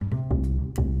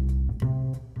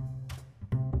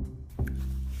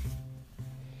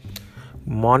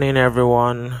Morning,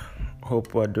 everyone.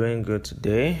 Hope we're doing good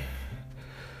today.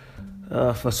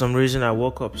 For some reason, I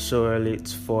woke up so early.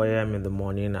 It's 4 a.m. in the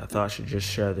morning. I thought I should just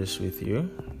share this with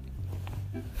you.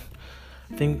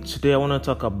 I think today I want to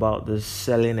talk about the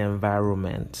selling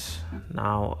environment.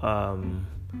 Now,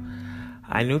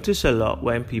 I notice a lot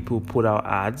when people put out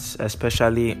ads,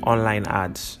 especially online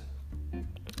ads,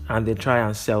 and they try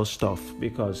and sell stuff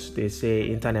because they say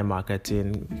internet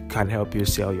marketing can help you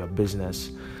sell your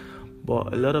business.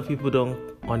 But a lot of people don't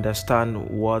understand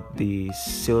what the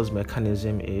sales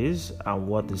mechanism is and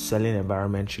what the selling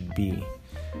environment should be.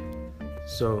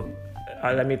 So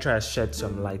let me try to shed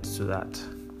some light to that.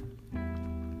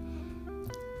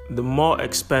 The more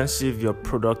expensive your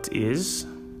product is,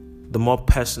 the more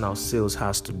personal sales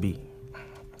has to be.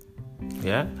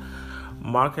 Yeah?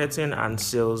 Marketing and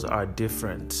sales are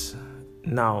different.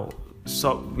 Now,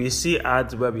 so we see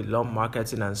ads where we lump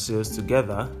marketing and sales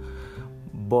together,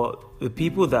 but the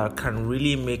people that can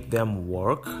really make them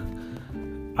work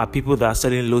are people that are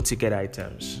selling low ticket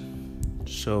items.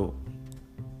 So,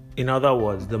 in other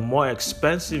words, the more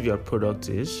expensive your product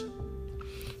is,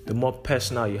 the more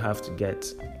personal you have to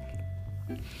get.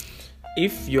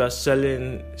 If you are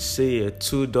selling, say, a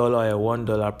 $2 or a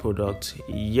 $1 product,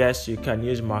 yes, you can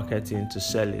use marketing to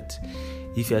sell it.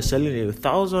 If you're selling a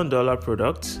 $1,000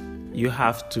 product, you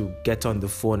have to get on the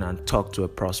phone and talk to a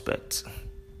prospect.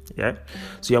 Yeah?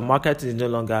 So your marketing is no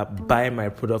longer buy my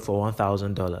product for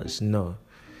 $1,000. No.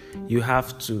 You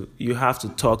have to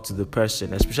talk to the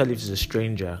person, especially if it's a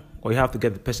stranger, or you have to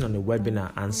get the person on the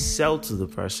webinar and sell to the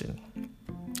person.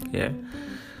 Yeah?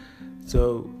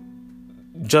 So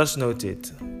just note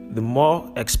it. The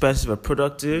more expensive a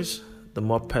product is, the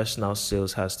more personal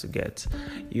sales has to get.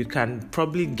 You can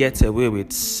probably get away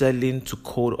with selling to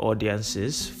cold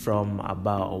audiences from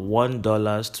about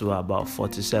 $1 to about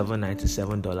 $47,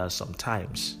 $97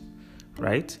 sometimes,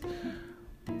 right?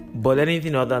 But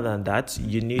anything other than that,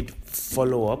 you need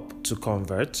follow-up to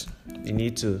convert. You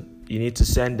need to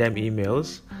send them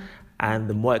emails. And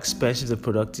the more expensive the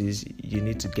product is, you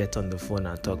need to get on the phone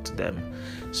and talk to them.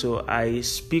 So I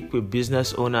speak with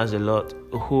business owners a lot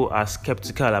who are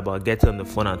skeptical about getting on the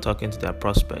phone and talking to their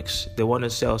prospects. They want to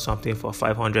sell something for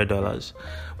 $500,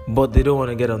 but they don't want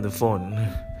to get on the phone.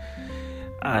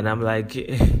 And I'm like,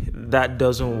 that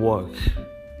doesn't work.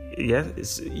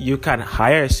 Yes, you can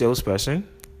hire a salesperson,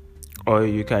 or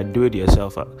you can do it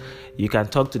yourself. You can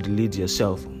talk to the leads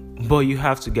yourself. But you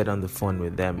have to get on the phone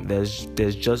with them. There's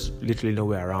just literally no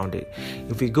way around it.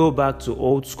 If we go back to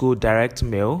old school direct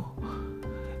mail,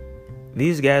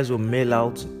 these guys will mail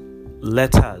out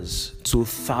letters to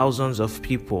thousands of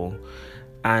people,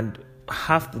 and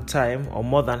half the time, or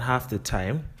more than half the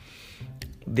time,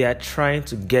 they are trying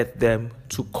to get them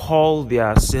to call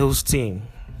their sales team.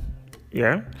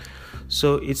 Yeah?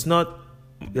 So it's not,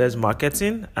 there's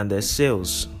marketing and there's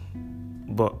sales.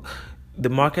 But the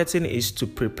marketing is to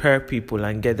prepare people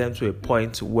and get them to a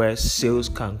point where sales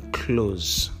can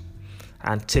close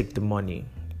and take the money.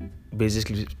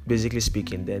 Basically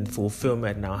speaking, then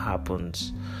fulfillment now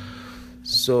happens.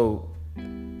 So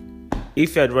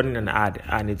if you're running an ad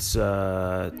and it's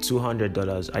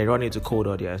 $200, I run it to cold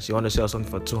audience, you want to sell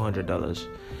something for $200.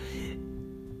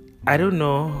 I don't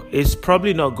know, it's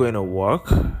probably not going to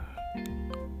work.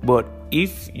 But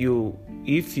if you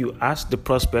ask the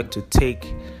prospect to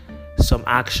take some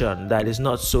action that is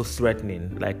not so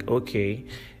threatening, like, okay,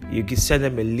 you can send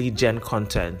them a lead gen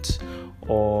content,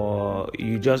 or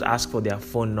you just ask for their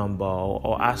phone number,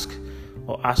 or ask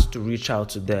to reach out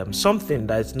to them, something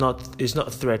that is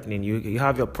not threatening. You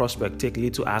have your prospect take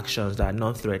little actions that are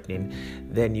non-threatening,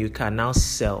 then you can now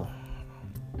sell.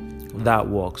 That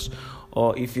works.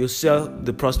 Or if you sell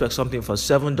the prospect something for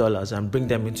 $7 and bring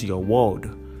them into your world,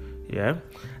 yeah,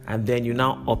 and then you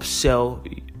now upsell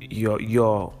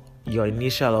your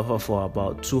initial offer for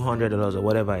about $200 or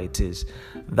whatever it is,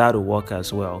 that'll work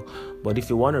as well. But if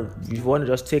you want to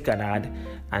just take an ad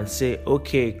and say,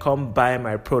 okay, come buy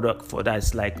my product for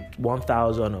that's like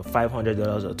 $1,000 or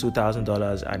 $500 or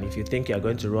 $2,000, and if you think you're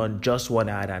going to run just one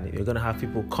ad and you're going to have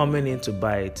people coming in to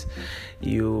buy it,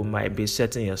 you might be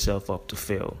setting yourself up to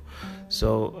fail.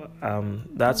 So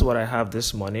that's what I have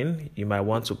this morning. You might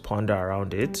want to ponder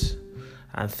around it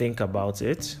and think about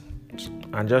it.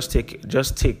 And just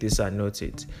take this and note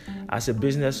it. As a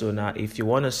business owner, if you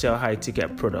want to sell high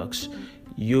ticket products,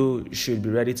 you should be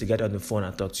ready to get on the phone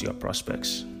and talk to your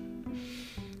prospects.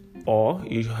 Or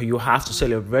you have to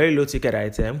sell a very low ticket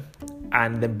item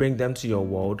and then bring them to your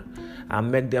world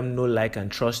and make them know, like, and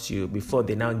trust you before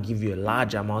they now give you a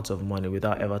large amount of money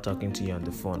without ever talking to you on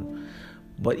the phone.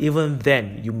 But even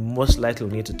then, you most likely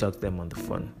will need to talk to them on the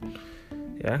phone.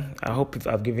 Yeah, I hope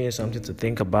I've given you something to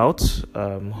think about.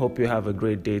 Hope you have a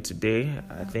great day today.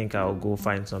 I think I'll go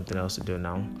find something else to do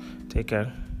now. Take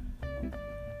care.